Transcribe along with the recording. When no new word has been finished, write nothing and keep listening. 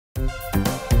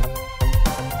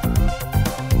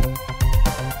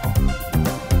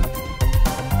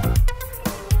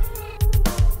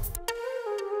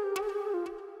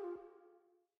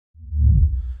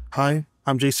Hi,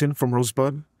 I'm Jason from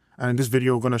Rosebud, and in this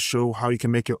video we're going to show how you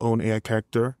can make your own AI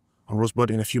character on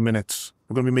Rosebud in a few minutes.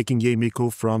 We're going to be making Yae Miko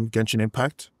from Genshin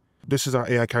Impact. This is our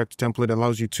AI character template that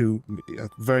allows you to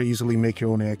very easily make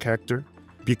your own AI character.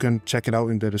 You can check it out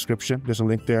in the description. There's a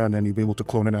link there, and then you'll be able to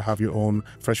clone it and have your own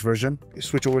fresh version. You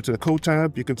switch over to the code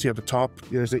tab. You can see at the top,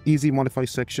 there's an easy modify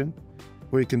section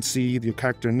where you can see the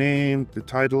character name, the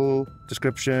title,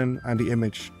 description, and the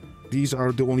image. These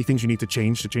are the only things you need to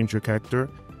change your character.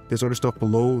 There's other stuff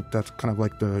below that's kind of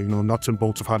like the nuts and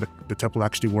bolts of how the template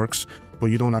actually works, but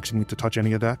you don't actually need to touch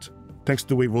any of that. Thanks to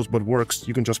the way Rosebud works,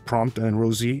 you can just prompt and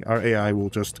Rosie, our AI, will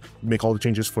just make all the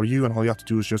changes for you, and all you have to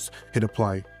do is just hit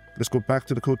apply. Let's go back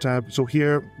to the code tab. So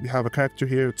here we have a character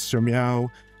here, it's Sir Meow.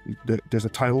 There's a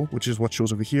title, which is what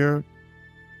shows over here.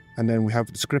 And then we have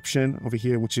the description over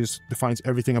here, which defines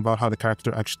everything about how the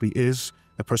character actually is.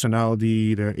 Their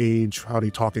personality, their age, how they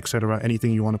talk, etc.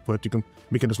 Anything you want to put, you can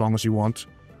make it as long as you want.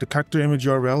 The character image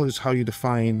URL is how you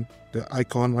define the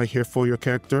icon right here for your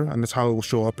character, and that's how it will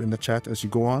show up in the chat as you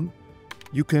go on.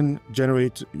 You can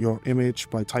generate your image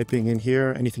by typing in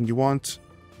here anything you want.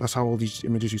 That's how all these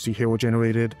images you see here were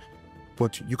generated.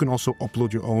 But you can also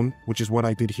upload your own, which is what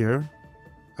I did here.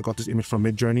 I got this image from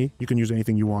Midjourney. You can use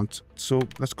anything you want. So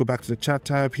let's go back to the chat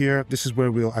tab here. This is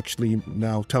where we'll actually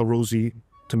now tell Rosie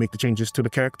to make the changes to the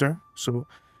character. So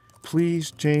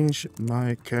please change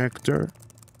my character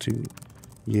to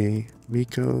Yae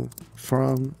Miko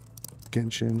from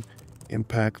Genshin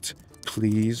Impact.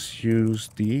 Please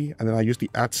use the, and then I use the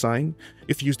 @sign.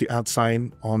 If you use the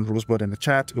 @sign on Rosebud in the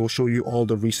chat, it will show you all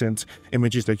the recent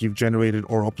images that you've generated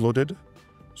or uploaded.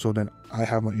 So then I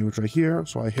have my image right here.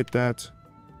 So I hit that.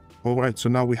 All right, so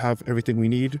now we have everything we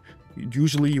need.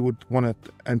 Usually you would want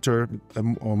to enter a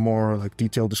more like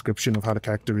detailed description of how the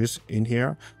character is in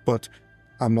here, but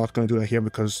I'm not going to do that here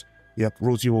because, yep,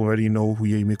 Rosie will already know who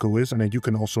Yae Miko is, and then you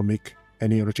can also make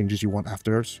any other changes you want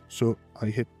afterwards. So I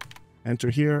hit enter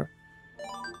here.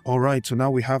 All right, so now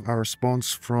we have our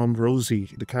response from Rosie.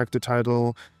 The character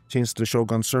title changed to the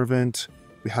Shogun Servant.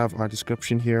 We have our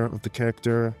description here of the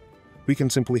character. We can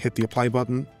simply hit the apply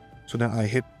button. So then I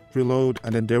hit reload,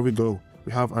 and then there we go.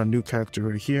 We have our new character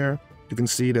right here. You can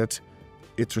see that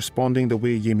it's responding the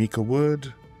way Yae Miko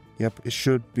would. Yep, it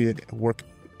should work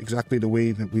exactly the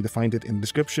way that we defined it in the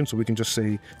description. So we can just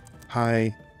say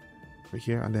hi right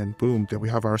here, and then boom, there we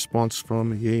have our response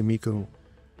from Yae Miko.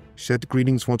 She said,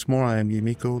 "Greetings once more, I am Yae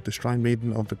Miko, the Shrine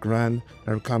Maiden of the Grand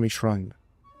Narukami Shrine."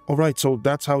 Alright, so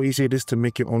that's how easy it is to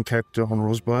make your own character on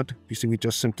Rosebud. You see, we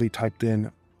just simply typed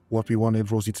in what we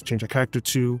wanted Rosie to change our character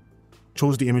to,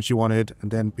 chose the image you wanted,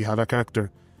 and then we have our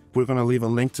character. We're going to leave a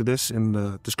link to this in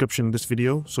the description of this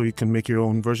video, so you can make your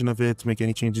own version of it, make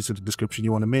any changes to the description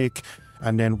you want to make.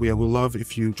 And then we will love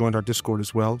if you joined our Discord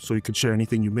as well, so you can share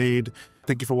anything you made.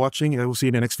 Thank you for watching, and I will see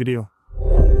you in the next video.